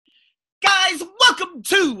welcome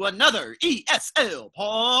to another ESL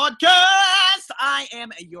podcast. I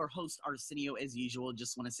am your host, Arsenio, as usual.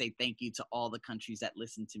 Just want to say thank you to all the countries that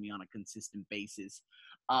listen to me on a consistent basis.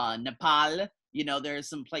 Nepal, there are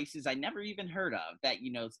some places I never even heard of that,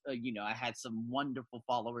 I had some wonderful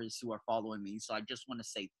followers who are following me. So I just want to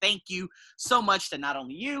say thank you so much to not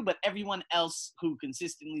only you, but everyone else who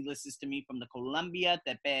consistently listens to me from the Colombia,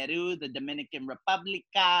 the Peru, the Dominican Republic,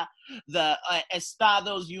 the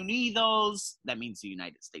Estados Unidos. That means the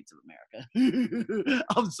United States of America.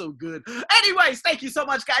 I'm so good. Anyways, thank you so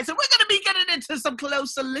much, guys. And we're going to be getting into some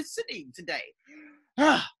closer listening today.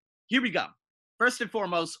 Here we go. First and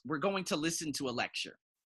foremost, we're going to listen to a lecture.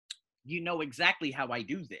 You know exactly how I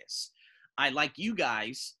do this. I like you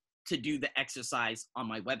guys to do the exercise on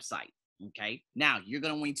my website, okay? Now, you're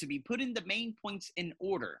going to be putting the main points in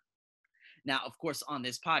order. Now, of course, on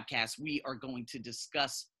this podcast, we are going to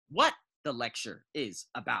discuss what the lecture is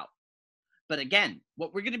about. But again,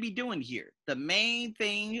 what we're going to be doing here, the main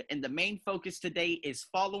thing and the main focus today is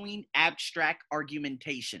following abstract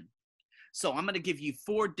argumentation. So I'm going to give you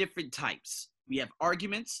 4 different types. We have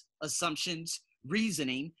arguments, assumptions,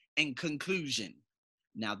 reasoning, and conclusion.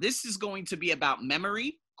 Now, this is going to be about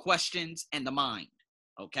memory, questions, and the mind,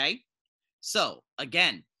 okay? So,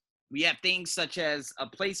 again, we have things such as a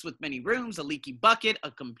place with many rooms, a leaky bucket,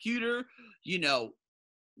 a computer.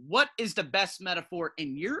 What is the best metaphor,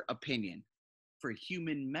 in your opinion, for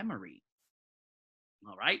human memory?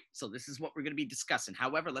 All right, so this is what we're going to be discussing.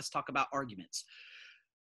 However, let's talk about arguments.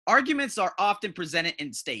 Arguments are often presented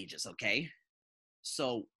in stages, okay?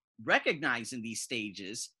 So recognizing these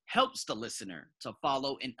stages helps the listener to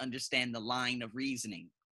follow and understand the line of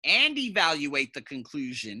reasoning and evaluate the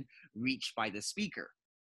conclusion reached by the speaker,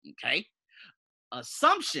 okay?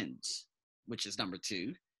 Assumptions, which is number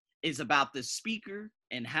 2, is about the speaker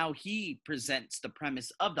and how he presents the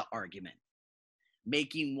premise of the argument,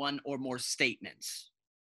 making one or more statements,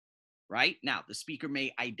 right? Now, the speaker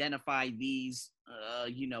may identify these,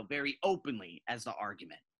 very openly as the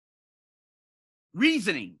argument.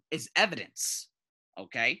 Reasoning is evidence,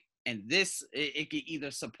 okay? And this, it can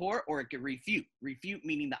either support or it can refute. Refute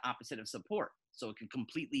meaning the opposite of support. So it can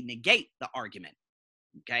completely negate the argument,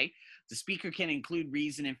 okay? The speaker can include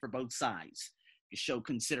reasoning for both sides. You show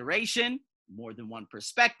consideration, more than one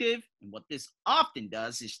perspective. And what this often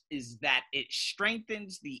does is that it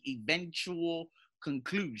strengthens the eventual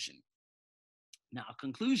conclusion. Now, a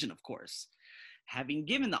conclusion, of course, having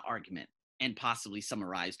given the argument and possibly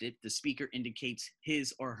summarized it, the speaker indicates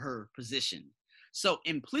his or her position. So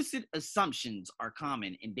implicit assumptions are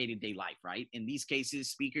common in day-to-day life, right? In these cases,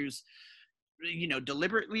 speakers,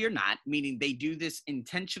 deliberately or not, meaning they do this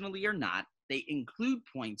intentionally or not, they include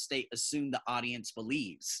points they assume the audience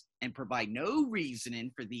believes and provide no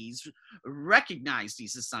reasoning for these, recognize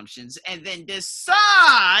these assumptions, and then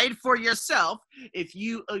decide for yourself if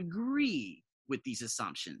you agree with these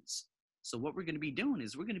assumptions. So what we're going to be doing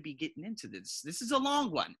is we're going to be getting into this. This is a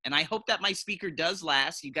long one, and I hope that my speaker does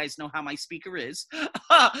last. You guys know how my speaker is.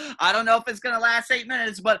 I don't know if it's going to last 8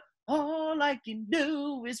 minutes, but all I can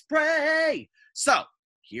do is pray. So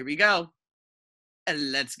here we go.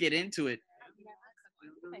 And let's get into it.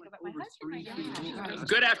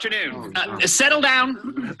 Good afternoon. Settle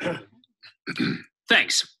down.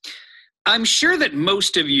 Thanks. I'm sure that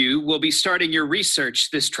most of you will be starting your research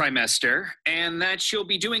this trimester and that you'll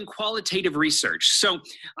be doing qualitative research. So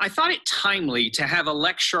I thought it timely to have a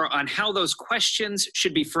lecture on how those questions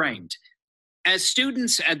should be framed. As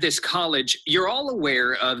students at this college, you're all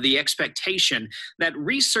aware of the expectation that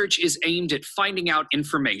research is aimed at finding out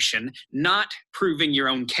information, not proving your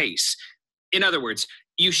own case. In other words,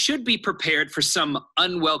 you should be prepared for some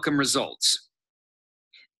unwelcome results.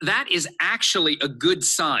 That is actually a good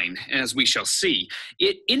sign, as we shall see.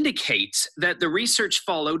 It indicates that the research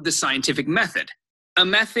followed the scientific method, a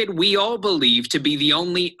method we all believe to be the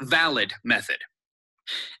only valid method.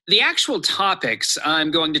 The actual topics I'm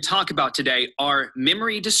going to talk about today are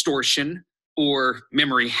memory distortion, or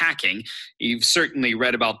memory hacking. You've certainly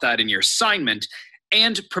read about that in your assignment,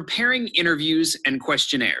 and preparing interviews and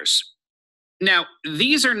questionnaires. Now,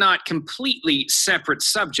 these are not completely separate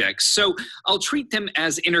subjects, so I'll treat them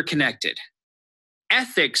as interconnected.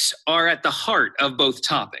 Ethics are at the heart of both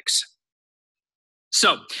topics.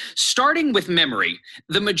 So, starting with memory,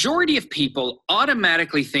 the majority of people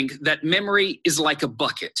automatically think that memory is like a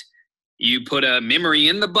bucket. You put a memory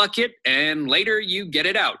in the bucket, and later you get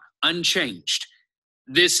it out, unchanged.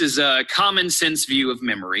 This is a common sense view of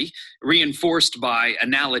memory, reinforced by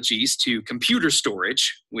analogies to computer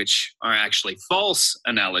storage, which are actually false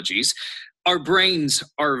analogies. Our brains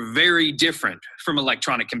are very different from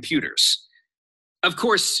electronic computers. Of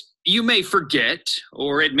course, You may forget,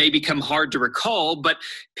 or it may become hard to recall, but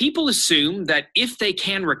people assume that if they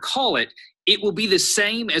can recall it, it will be the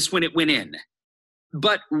same as when it went in.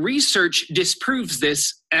 But research disproves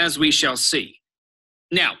this, as we shall see.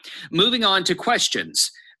 Now, moving on to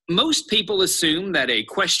questions. Most people assume that a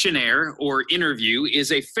questionnaire or interview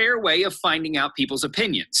is a fair way of finding out people's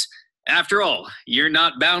opinions. After all, you're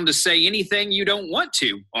not bound to say anything you don't want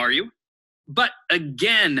to, are you? But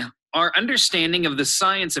again, our understanding of the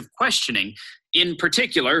science of questioning, in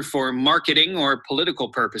particular for marketing or political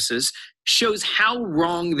purposes, shows how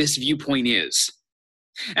wrong this viewpoint is.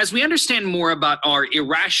 As we understand more about our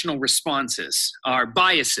irrational responses, our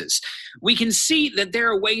biases, we can see that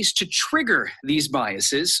there are ways to trigger these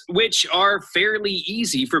biases, which are fairly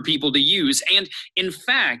easy for people to use. And in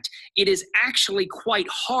fact, it is actually quite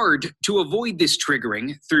hard to avoid this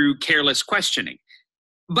triggering through careless questioning.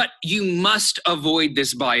 But you must avoid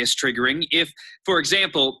this bias triggering if, for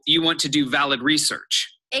example, you want to do valid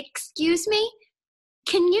research. Excuse me?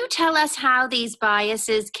 Can you tell us how these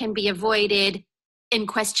biases can be avoided in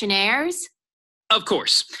questionnaires? Of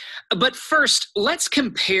course. But first, let's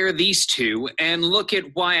compare these two and look at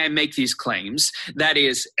why I make these claims. That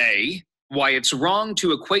is, A, why it's wrong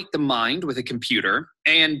to equate the mind with a computer,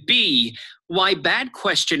 and B, why bad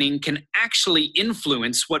questioning can actually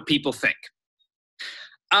influence what people think.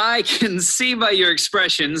 I can see by your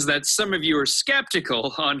expressions that some of you are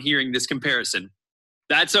skeptical on hearing this comparison.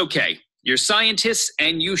 That's okay. You're scientists,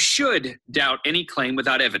 and you should doubt any claim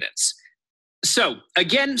without evidence. So,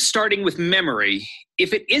 again, starting with memory,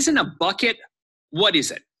 if it isn't a bucket, what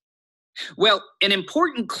is it? Well, an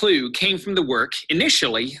important clue came from the work,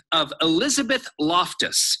 initially, of Elizabeth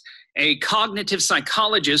Loftus, a cognitive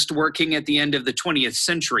psychologist working at the end of the 20th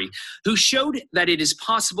century, who showed that it is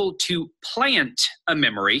possible to plant a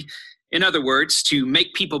memory. In other words, to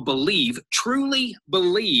make people believe, truly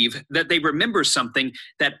believe, that they remember something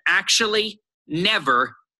that actually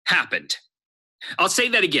never happened. I'll say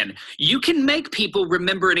that again. You can make people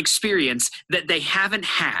remember an experience that they haven't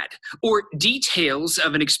had, or details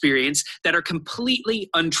of an experience that are completely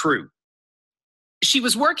untrue. She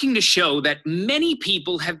was working to show that many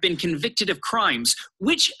people have been convicted of crimes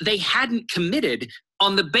which they hadn't committed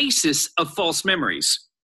on the basis of false memories.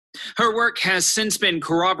 Her work has since been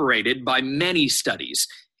corroborated by many studies,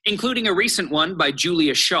 including a recent one by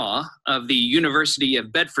Julia Shaw of the University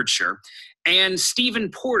of Bedfordshire and Stephen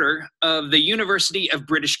Porter of the University of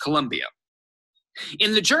British Columbia.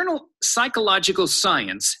 In the journal Psychological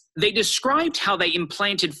Science, they described how they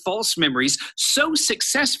implanted false memories so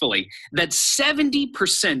successfully that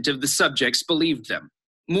 70% of the subjects believed them,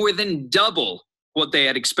 more than double what they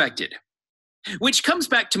had expected. Which comes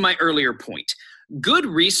back to my earlier point. Good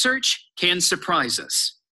research can surprise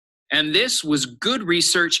us. And this was good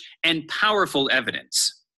research and powerful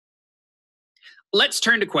evidence. Let's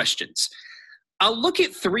turn to questions. I'll look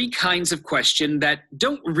at three kinds of question that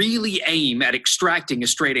don't really aim at extracting a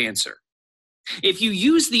straight answer. If you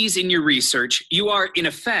use these in your research, you are, in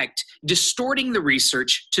effect, distorting the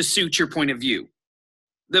research to suit your point of view.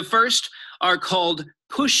 The first are called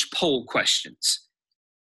push-pull questions.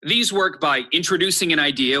 These work by introducing an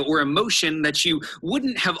idea or emotion that you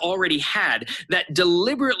wouldn't have already had that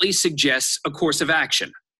deliberately suggests a course of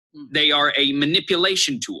action. They are a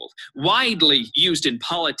manipulation tool, widely used in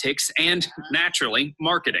politics and, naturally,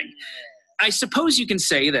 marketing. I suppose you can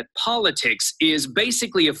say that politics is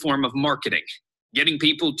basically a form of marketing, getting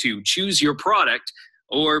people to choose your product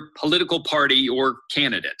or political party or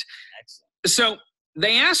candidate. So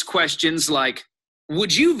they ask questions like,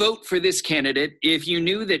 would you vote for this candidate if you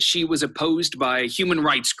knew that she was opposed by human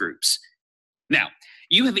rights groups? Now,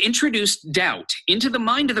 you have introduced doubt into the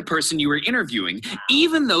mind of the person you are interviewing,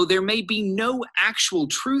 even though there may be no actual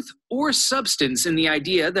truth or substance in the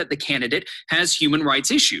idea that the candidate has human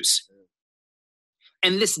rights issues.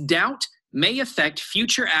 And this doubt may affect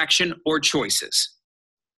future action or choices.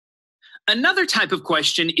 Another type of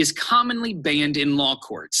question is commonly banned in law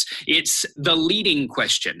courts. It's the leading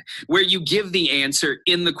question, where you give the answer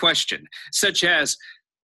in the question, such as,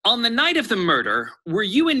 on the night of the murder, were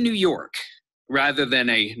you in New York? Rather than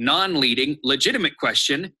a non-leading, legitimate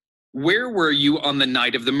question, where were you on the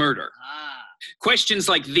night of the murder? Questions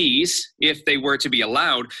like these, if they were to be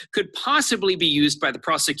allowed, could possibly be used by the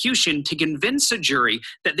prosecution to convince a jury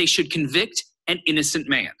that they should convict an innocent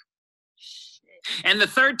man. And the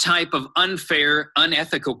third type of unfair,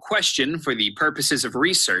 unethical question for the purposes of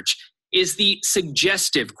research is the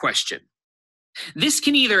suggestive question. This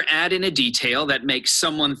can either add in a detail that makes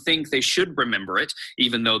someone think they should remember it,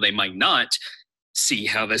 even though they might not. See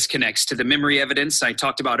how this connects to the memory evidence I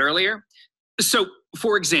talked about earlier? So,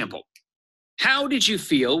 for example, How did you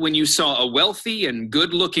feel when you saw a wealthy and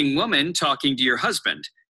good-looking woman talking to your husband?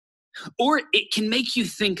 Or it can make you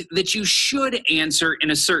think that you should answer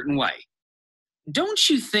in a certain way. Don't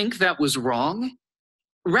you think that was wrong?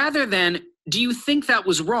 Rather than, do you think that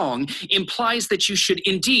was wrong, implies that you should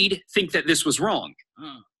indeed think that this was wrong.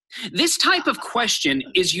 This type of question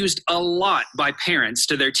is used a lot by parents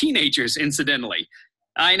to their teenagers, incidentally.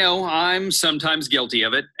 I know I'm sometimes guilty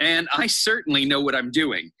of it, and I certainly know what I'm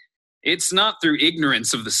doing. It's not through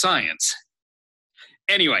ignorance of the science.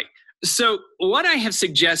 Anyway, so what I have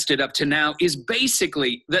suggested up to now is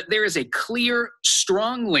basically that there is a clear,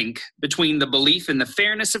 strong link between the belief in the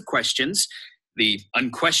fairness of questions, the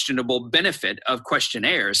unquestionable benefit of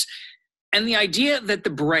questionnaires, and the idea that the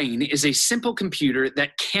brain is a simple computer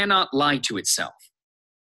that cannot lie to itself.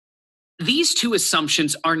 These two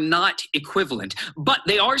assumptions are not equivalent, but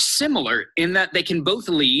they are similar in that they can both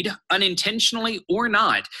lead, unintentionally or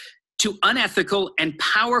not, to unethical and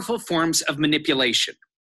powerful forms of manipulation.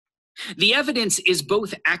 The evidence is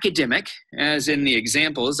both academic, as in the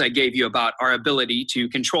examples I gave you about our ability to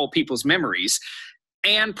control people's memories,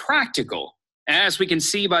 and practical, as we can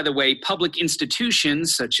see by the way public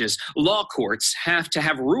institutions such as law courts have to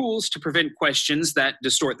have rules to prevent questions that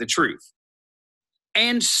distort the truth.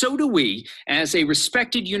 And so do we, as a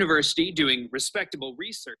respected university doing respectable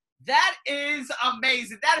research. That is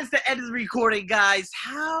amazing. That is the end of the recording, guys.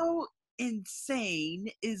 How insane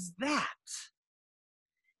is that?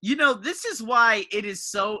 You know, this is why it is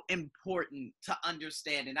so important to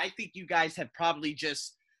understand, and I think you guys have probably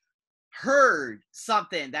just heard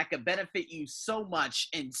something that could benefit you so much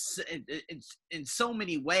in so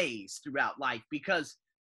many ways throughout life, because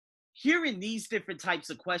hearing these different types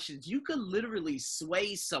of questions, you could literally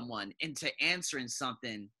sway someone into answering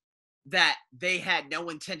something that they had no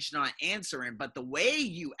intention on answering, but the way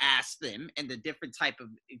you ask them and the different type of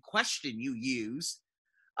question you use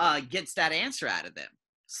gets that answer out of them.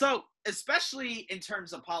 So, especially in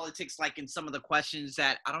terms of politics, like in some of the questions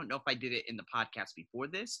that, I don't know if I did it in the podcast before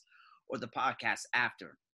this or the podcast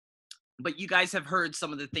after, but you guys have heard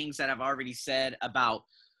some of the things that I've already said about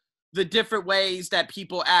the different ways that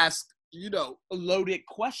people ask, you know, loaded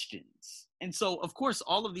questions. And so, of course,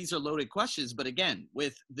 all of these are loaded questions, but again,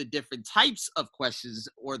 with the different types of questions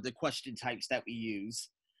or the question types that we use,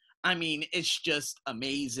 I mean, it's just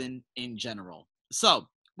amazing in general. So,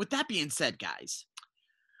 with that being said, guys,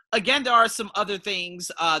 again, there are some other things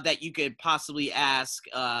that you could possibly ask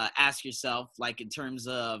yourself, like in terms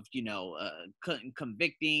of, you know,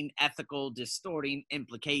 convicting, ethical, distorting,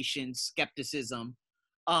 implications, skepticism.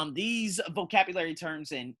 These vocabulary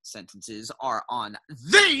terms and sentences are on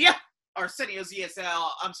the Arsenio's ESL.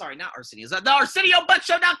 I'm sorry, not Arsenio's. The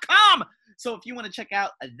ArsenioButtShow.com. So if you want to check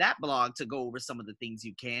out that blog to go over some of the things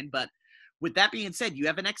you can. But with that being said, you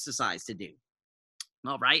have an exercise to do.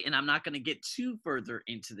 All right, and I'm not going to get too further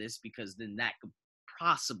into this because then that could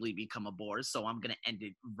possibly become a bore. So I'm going to end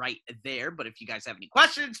it right there. But if you guys have any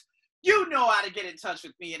questions, you know how to get in touch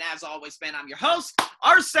with me. And as always, man, I'm your host,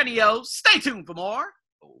 Arsenio. Stay tuned for more.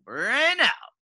 Over and out.